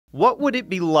What would it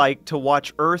be like to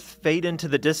watch Earth fade into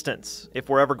the distance? If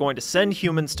we're ever going to send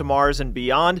humans to Mars and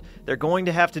beyond, they're going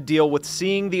to have to deal with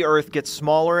seeing the Earth get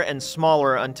smaller and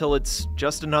smaller until it's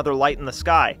just another light in the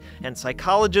sky, and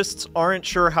psychologists aren't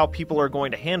sure how people are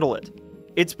going to handle it.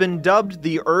 It's been dubbed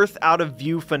the Earth out of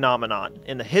view phenomenon.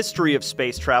 In the history of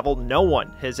space travel, no one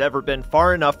has ever been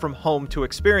far enough from home to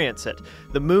experience it.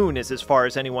 The moon is as far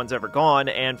as anyone's ever gone,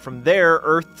 and from there,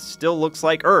 Earth still looks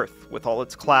like Earth, with all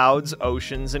its clouds,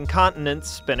 oceans, and continents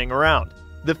spinning around.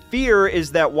 The fear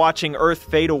is that watching Earth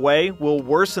fade away will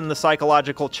worsen the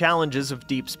psychological challenges of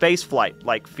deep spaceflight,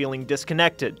 like feeling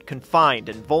disconnected, confined,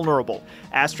 and vulnerable.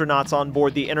 Astronauts on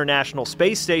board the International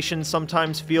Space Station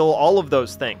sometimes feel all of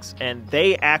those things, and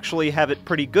they actually have it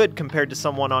pretty good compared to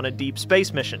someone on a deep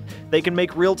space mission. They can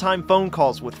make real-time phone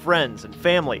calls with friends and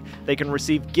family, they can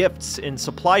receive gifts in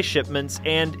supply shipments,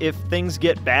 and if things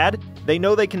get bad, they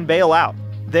know they can bail out.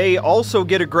 They also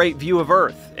get a great view of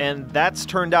Earth, and that's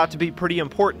turned out to be pretty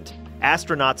important.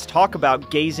 Astronauts talk about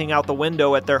gazing out the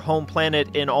window at their home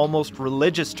planet in almost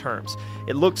religious terms.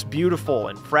 It looks beautiful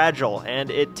and fragile, and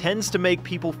it tends to make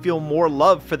people feel more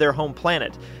love for their home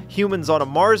planet. Humans on a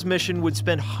Mars mission would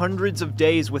spend hundreds of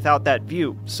days without that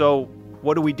view, so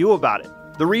what do we do about it?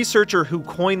 The researcher who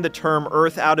coined the term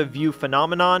Earth out of view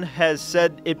phenomenon has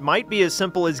said it might be as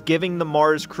simple as giving the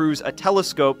Mars crews a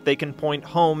telescope they can point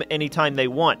home anytime they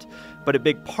want. But a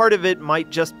big part of it might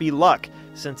just be luck,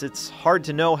 since it's hard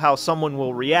to know how someone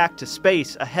will react to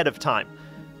space ahead of time.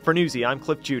 For Newsy, I'm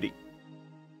Cliff Judy.